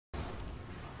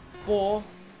4,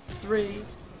 3,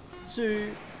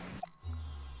 2.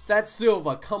 That's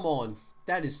silver. Come on.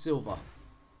 That is silver.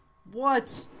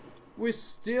 What? We're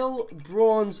still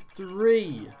bronze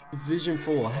 3. Division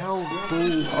 4. How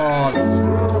bull? Oh.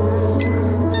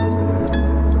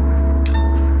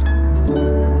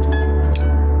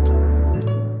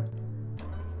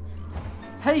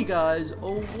 Hey guys,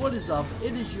 what is up?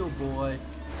 It is your boy,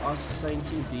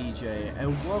 Sainty DJ,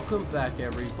 and welcome back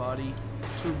everybody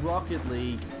to Rocket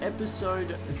League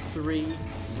Episode 3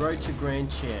 Road to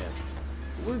Grand Champ.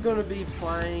 We're going to be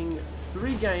playing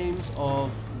 3 games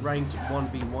of ranked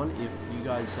 1v1 if you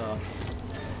guys are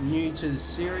new to the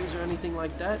series or anything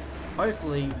like that.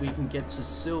 Hopefully we can get to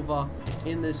silver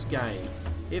in this game.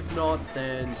 If not,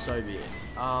 then so be it.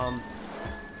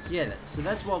 Yeah, so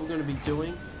that's what we're going to be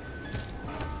doing.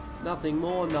 Nothing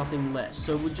more, nothing less.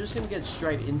 So we're just going to get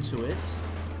straight into it.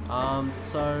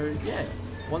 So yeah,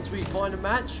 once we find a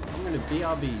match, I'm going to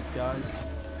BRBs, guys.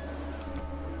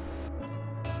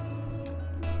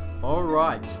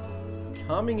 Alright,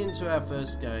 coming into our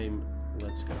first game,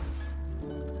 let's go.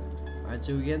 Alright,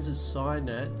 so against a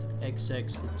Cynet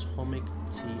XX Atomic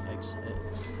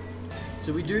TXX.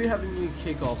 So we do have a new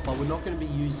kickoff, but we're not going to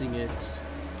be using it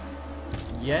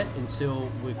yet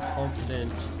until we're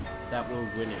confident that we're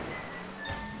winning.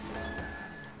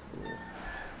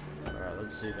 Alright,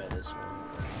 let's see about this one.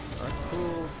 Alright,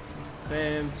 cool.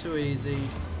 Bam, too easy.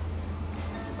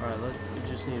 Alright, we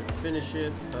just need to finish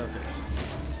it. Perfect.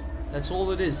 That's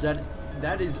all it is.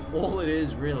 That is all it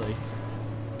is, really.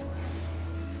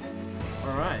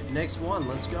 Alright, next one.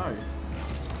 Let's go.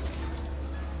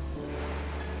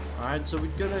 Alright, so we're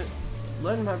gonna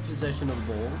let him have possession of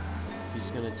the ball.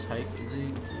 He's gonna take... Is he...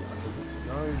 Yeah,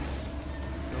 no.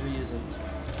 No, he isn't.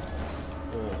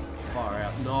 Oh, far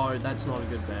out. No, that's not a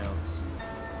good bounce.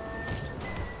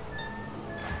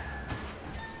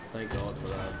 Thank God for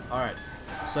that. Alright,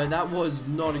 so that was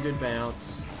not a good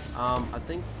bounce. I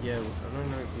think, yeah, I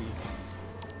don't know if we...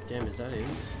 Damn, is that in?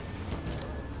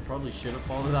 Probably should have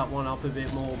followed that one up a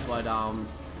bit more, but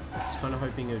just kind of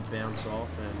hoping it would bounce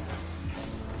off and...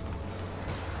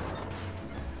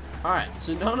 Alright,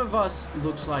 so none of us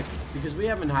looks like... Because we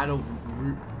haven't had a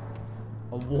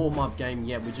warm-up game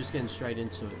yet, we're just getting straight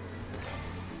into it.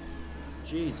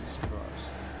 Jesus Christ.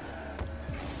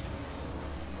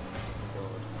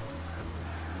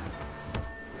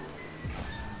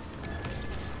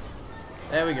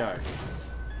 There we go.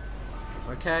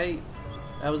 Okay,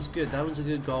 that was good. That was a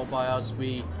good goal by us.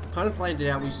 We kind of planned it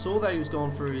out. We saw that he was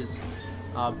going through his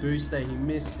boost there. He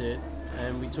missed it,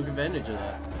 and we took advantage of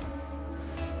that.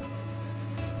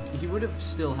 He would have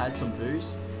still had some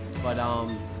boost, but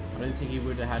I don't think he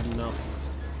would have had enough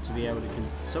to be able to...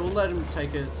 So we'll let him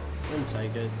take it. Let him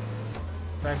take it.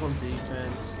 Back on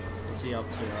defense. What's he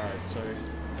up to? Alright, so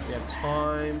we have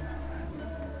time.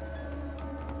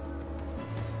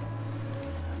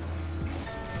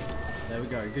 There we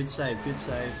go. Good save. Good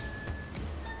save.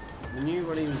 We knew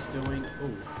what he was doing.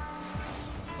 Ooh.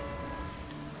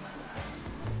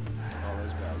 Oh, that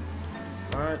was bad.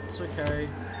 Alright, it's okay.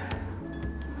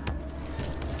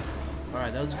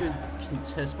 Alright, that was a good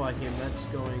contest by him. That's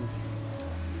going...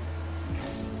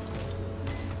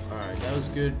 Alright, that was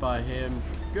good by him.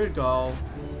 Good goal.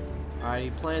 Alright, he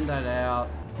planned that out.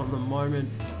 From the moment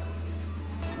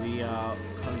we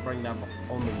kind of bring that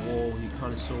on the wall, he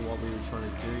kind of saw what we were trying to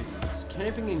do. He's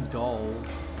camping in goal.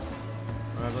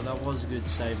 Alright, but that was a good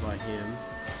save by him.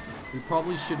 We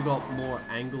probably should have got more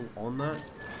angle on that.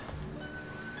 There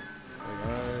we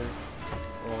go.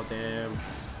 Oh, damn.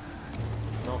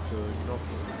 Not good, not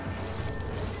good.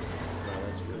 No,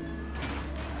 that's good.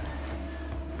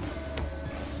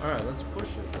 Alright, let's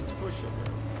push it. Let's push it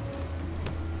now.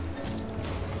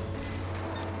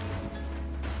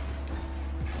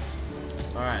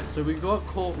 Alright, so we got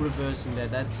caught reversing there.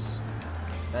 That's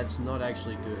not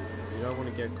actually good. You don't want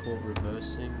to get caught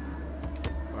reversing.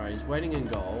 Alright, he's waiting in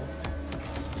goal.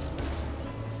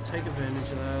 Take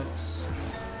advantage of that.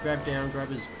 Grab down, grab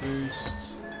his boost.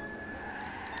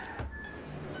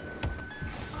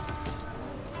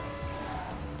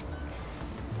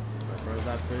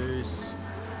 That boost.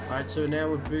 Alright, so now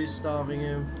we're boost starving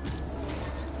him.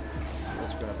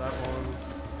 Let's grab that one.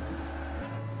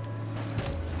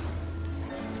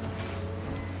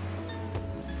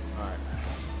 Alright.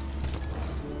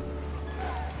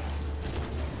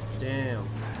 Damn.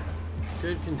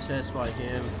 Good contest by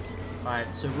him.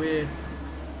 Alright, so we're...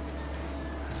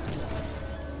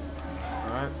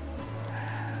 Alright.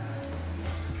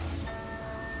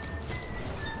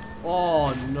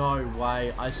 Oh, no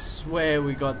way. I swear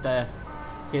we got the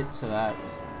hit to that.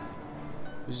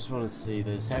 I just want to see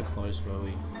this. How close were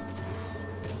we?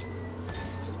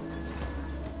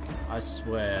 I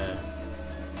swear.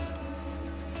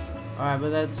 Alright, but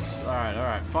that's...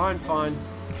 Alright. Fine.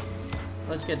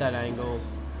 Let's get that angle.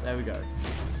 There we go.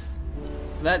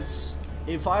 That's...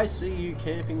 If I see you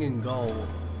camping in goal,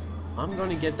 I'm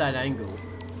gonna get that angle.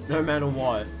 No matter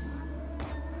what.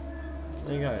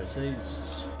 There you go. See,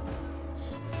 it's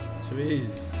too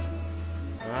easy.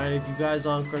 Alright, if you guys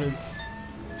aren't gonna... If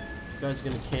you guys are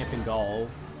gonna camp in goal,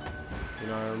 you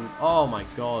know... Oh my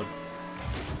god.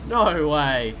 No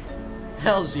way!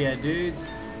 Hells yeah,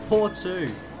 dudes.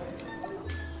 4-2.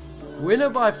 Winner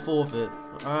by forfeit.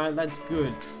 Alright, that's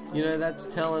good. You know, that's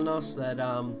telling us that,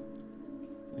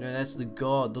 you know, that's the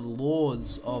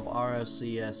lords of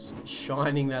RLCS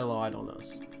shining their light on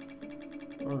us.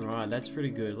 Alright, that's pretty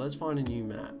good. Let's find a new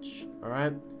match.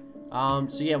 Alright?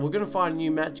 So yeah, we're gonna find a new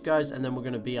match, guys, and then we're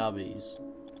gonna BRBs.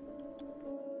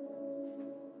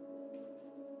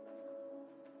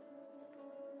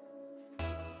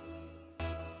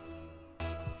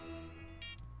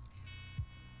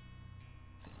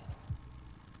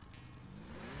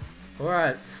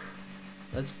 Alright,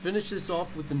 let's finish this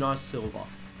off with the nice silver.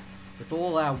 With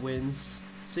all our wins.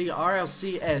 See,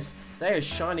 RLCS, they are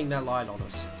shining their light on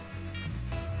us.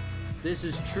 This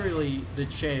is truly the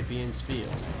champions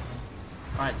field.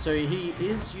 Alright, so he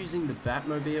is using the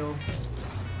Batmobile.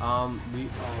 We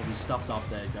stuffed up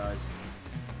there, guys.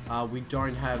 We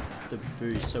don't have the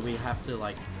boost, so we have to,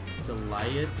 like, delay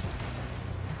it.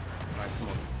 Alright, come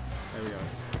on. There we go.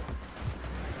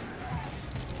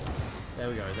 There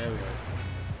we go.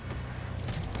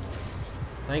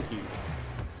 Thank you.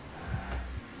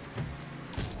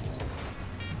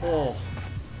 Oh,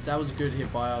 that was a good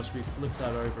hit by us. We flipped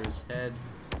that over his head.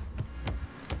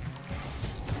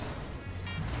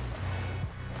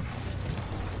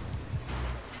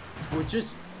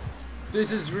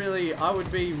 This is really, I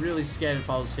would be really scared if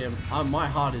I was him. My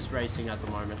heart is racing at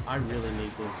the moment. I really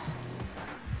need this.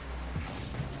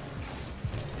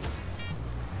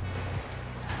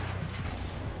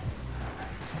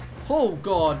 Oh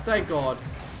god, thank god.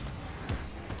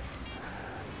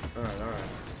 Alright.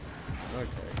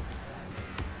 Okay.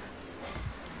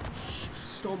 Shh, he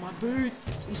stole my boot.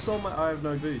 He stole my... I have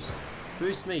no boost.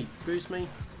 Boost me. Okay,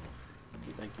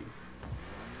 thank you.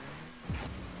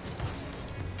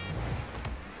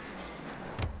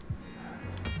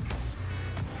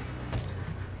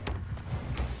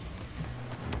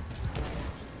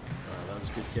 Alright, that was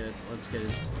good. Let's get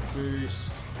his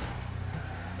boost.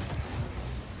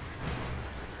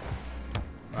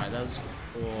 Alright, that was...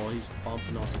 Oh, he's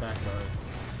bumping us back though.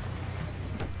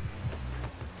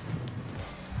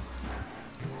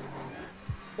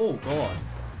 Oh god.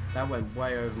 That went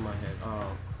way over my head.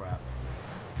 Oh crap.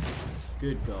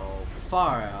 Good goal.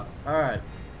 Far out. Alright.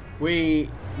 We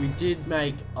did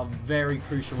make a very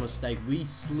crucial mistake. We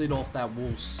slid off that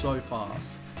wall so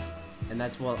fast. And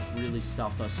that's what really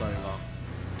stuffed us over.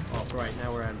 Oh great,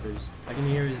 now we're out of boost. I can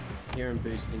hear him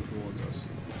boosting towards us.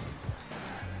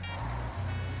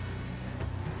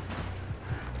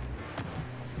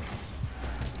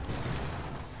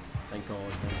 Thank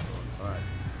god. Alright.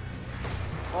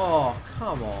 Oh,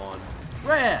 come on.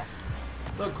 Ref!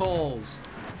 The calls.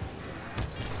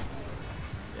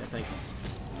 Yeah, thank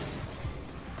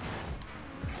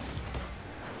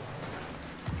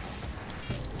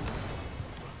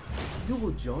you.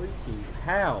 You're joking.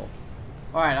 How?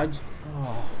 Alright,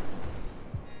 oh.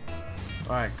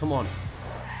 Alright, come on.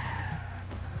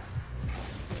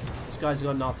 This guy's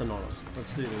got nothing on us.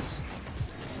 Let's do this.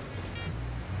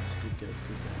 Good.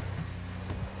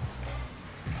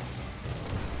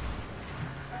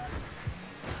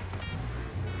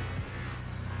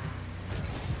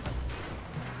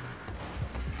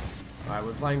 Alright,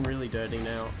 we're playing really dirty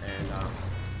now, and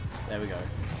there we go.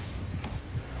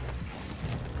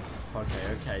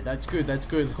 Okay, that's good.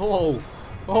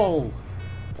 Oh!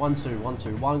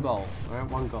 1-2, one goal. Alright,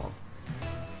 one goal.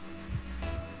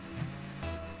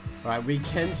 Alright, we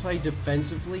can play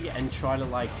defensively and try to,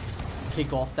 like,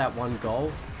 kick off that one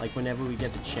goal, like, whenever we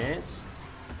get the chance.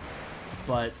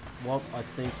 But, what I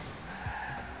think...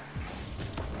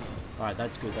 Alright,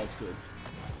 that's good.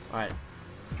 Alright.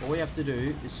 All we have to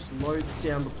do is slow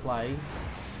down the play.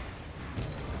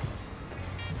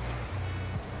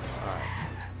 Alright.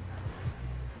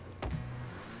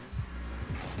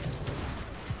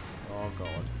 Oh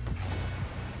god.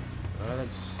 No,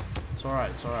 it's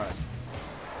alright. Alright.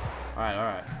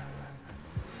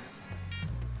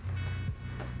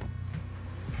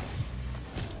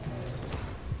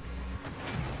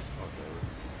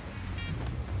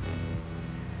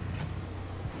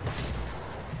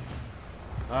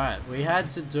 Alright, we had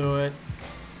to do it.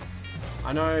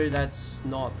 I know that's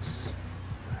not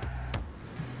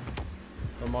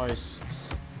the most.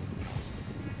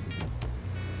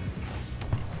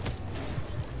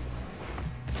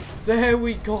 There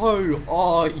we go.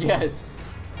 Oh, yes.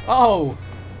 Oh.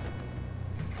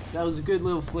 That was a good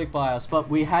little flick by us, but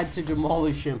we had to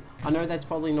demolish him. I know that's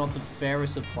probably not the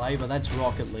fairest of play, but that's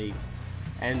Rocket League.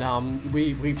 And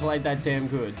we played that damn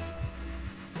good.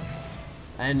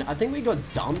 And I think we got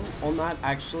done on that,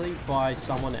 actually, by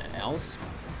someone else.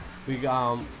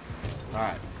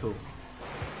 Alright, cool.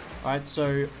 Alright,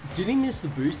 so, did he miss the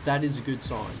boost? That is a good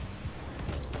sign.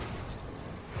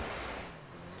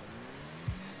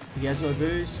 He has no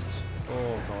boost.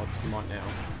 Oh god, he might now.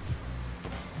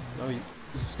 No, he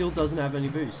still doesn't have any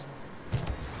boost.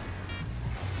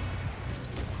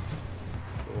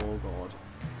 Oh god.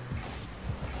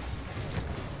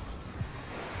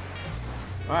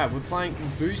 Alright, we're playing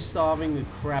boost starving the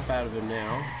crap out of him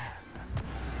now.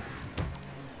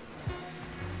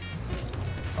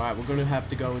 Alright, we're gonna have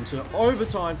to go into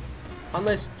overtime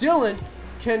unless Dylan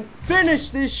can finish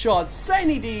this shot.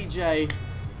 Sainty DJ!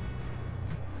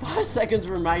 5 seconds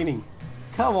remaining.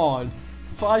 Come on.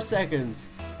 5 seconds.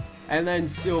 And then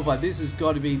silver. This has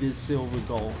got to be the silver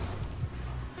goal.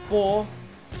 4,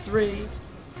 3,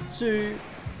 2.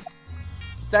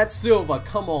 That's silver.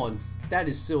 Come on. That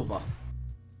is silver.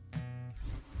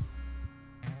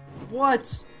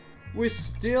 What? We're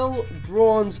still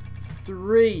bronze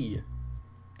 3.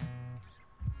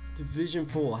 Division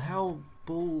 4. How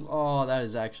bull... Oh, that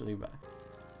is actually bad.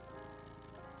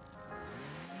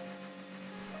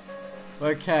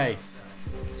 Okay,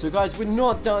 so guys, we're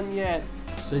not done yet.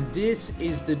 So this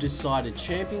is the decided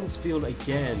Champions Field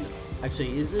again.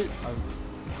 Actually, is it?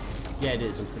 Yeah, it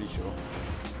is, I'm pretty sure.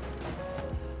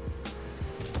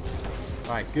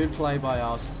 Alright, good play by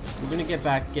us. We're gonna get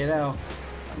back, get our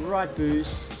right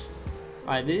boost.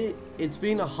 Alright, it's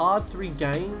been a hard 3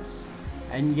 games,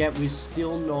 and yet we're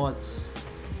still not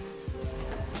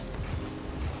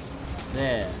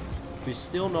there. We're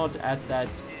still not at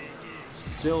that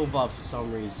silver for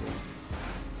some reason.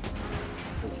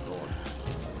 Oh god.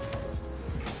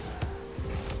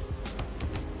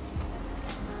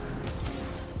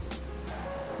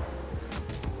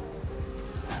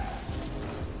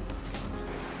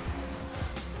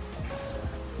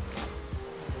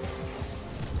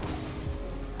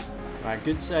 Alright,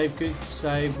 good save, good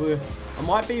save. I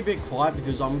might be a bit quiet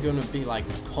because I'm gonna be like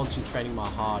concentrating my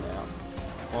heart out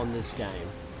on this game.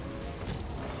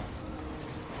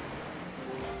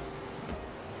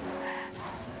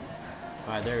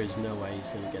 Alright, there is no way he's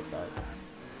going to get that.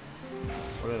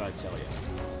 What did I tell you?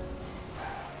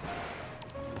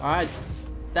 Alright,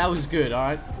 that was good,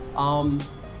 alright.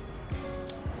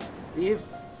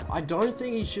 I don't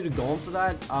think he should have gone for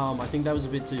that. I think that was a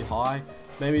bit too high.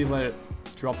 Maybe let it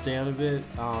drop down a bit,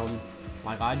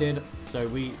 like I did. So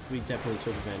we definitely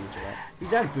took advantage of that.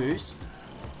 He's at boost.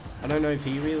 I don't know if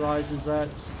he realizes that.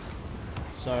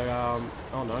 So,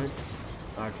 oh no.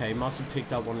 Okay, must have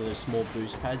picked up one of those small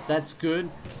boost pads. That's good.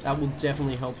 That will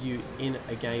definitely help you in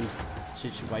a game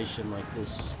situation like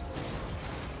this.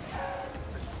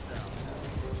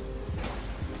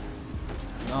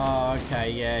 Oh, okay,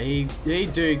 yeah, he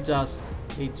duked us.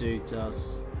 He duked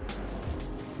us.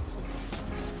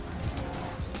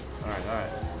 Alright,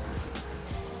 alright.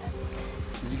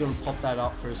 Is he gonna pop that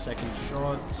up for a second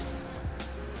shot?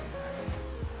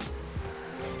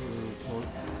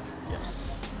 Yes.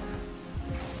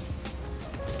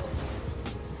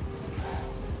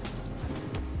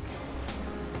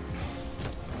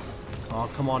 Oh,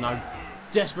 come on, I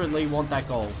desperately want that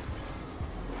goal.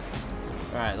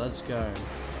 Alright, let's go.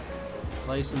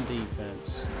 Play some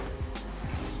defense.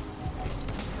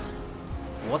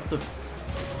 What the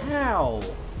f... How?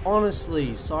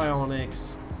 Honestly,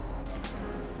 Psionics.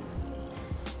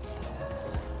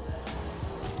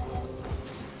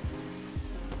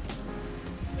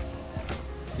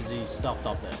 Because he's stuffed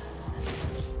up there.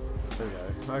 There we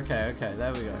go. Okay, okay,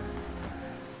 there we go.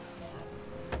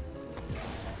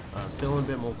 I'm feeling a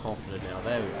bit more confident now.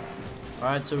 There we go.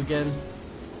 Alright, so again,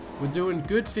 we're doing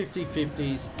good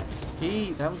 50-50s.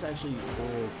 That was actually...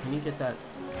 Oh, can he get that?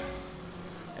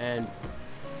 And...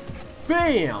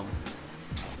 BAM!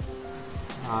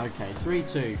 Okay,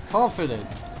 3-2. Confident.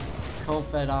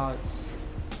 Confidence.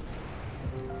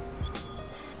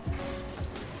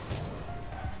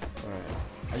 Alright.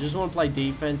 I just want to play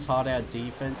defense, hard out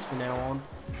defense from now on.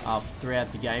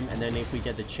 Throughout the game. And then if we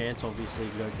get the chance, obviously,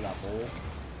 go for that ball.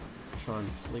 Try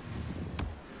and flick.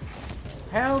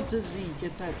 How does he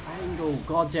get that angle?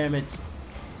 God damn it.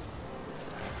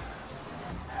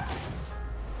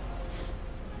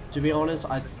 To be honest,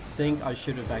 I think I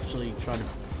should have actually tried to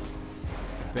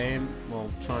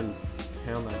try and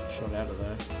pound that shot out of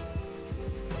there.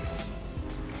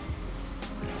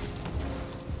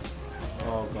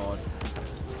 Oh god.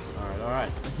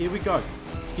 Alright. Here we go.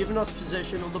 It's giving us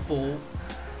possession of the ball.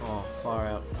 Oh, far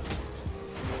out.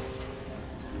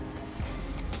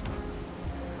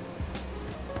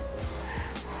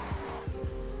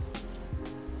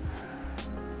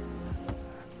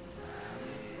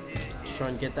 Try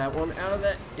and get that one out of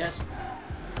there. Yes.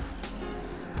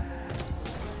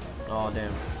 Oh,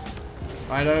 damn.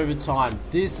 Alright, overtime.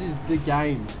 This is the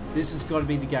game. This has got to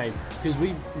be the game. Because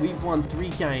we've won 3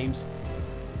 games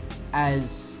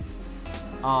as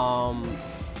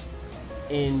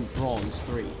in Bronze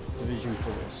 3, Division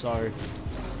 4. So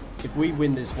if we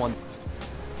win this one.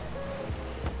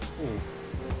 Ooh.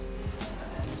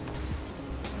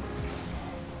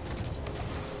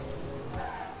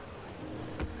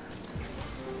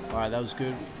 Alright, that was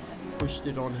good. Pushed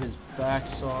it on his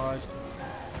backside.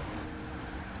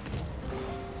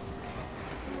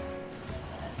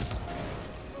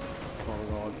 Oh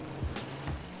god.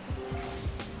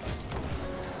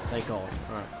 Thank god.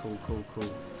 Alright, cool.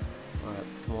 Alright,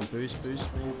 come on, boost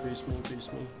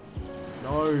me.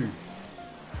 No!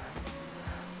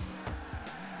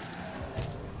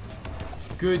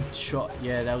 Good shot.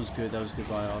 Yeah, that was good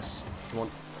by us. Come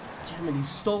on. Damn it, he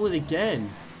stole it again.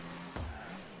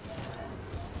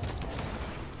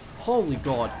 Holy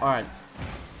god. Alright.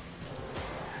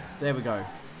 There we go.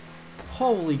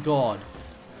 Holy god.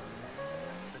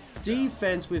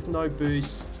 Defense with no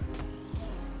boost.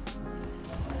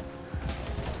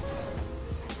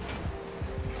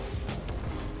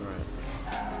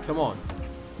 Alright. Come on.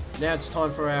 Now it's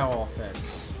time for our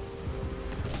offense.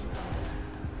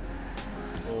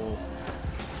 Oh.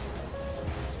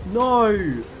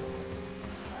 No!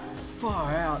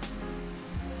 Far out.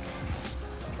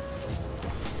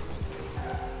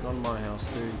 Not in my house,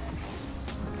 dude.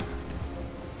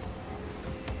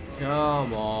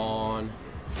 Come on.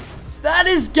 That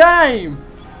is game!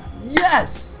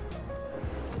 Yes!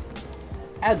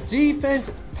 Our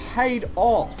defense paid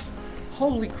off.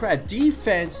 Holy crap.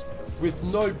 Defense with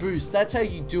no boost. That's how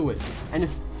you do it. And to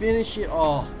finish it,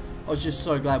 oh, I was just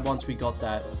so glad once we got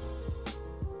that.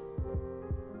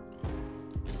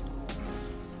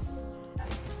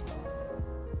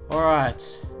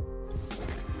 Alright.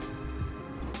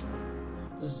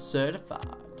 Certified.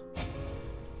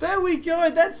 There we go.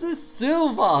 That's a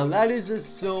silver. That is a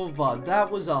silver.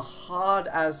 That was a hard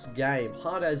ass game.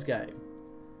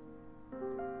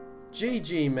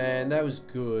 GG, man. That was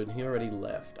good. He already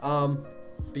left. But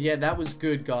yeah, that was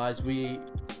good, guys. We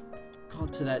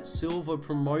got to that silver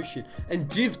promotion and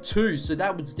Div 2, so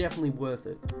that was definitely worth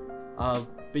it.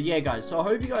 But yeah, guys, so I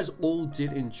hope you guys all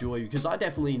did enjoy, because I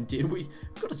definitely did. We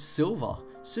got a silver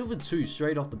 2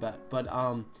 straight off the bat. But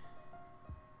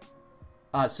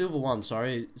silver 1,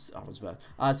 sorry. I was bad.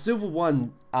 Silver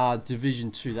 1,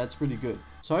 Division 2. That's really good.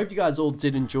 So I hope you guys all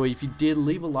did enjoy. If you did,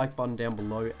 leave a like button down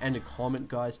below and a comment,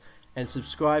 guys. And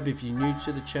subscribe if you're new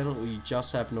to the channel or you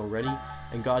just haven't already.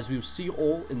 And guys, we'll see you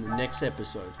all in the next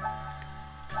episode.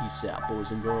 Peace out,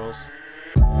 boys and girls.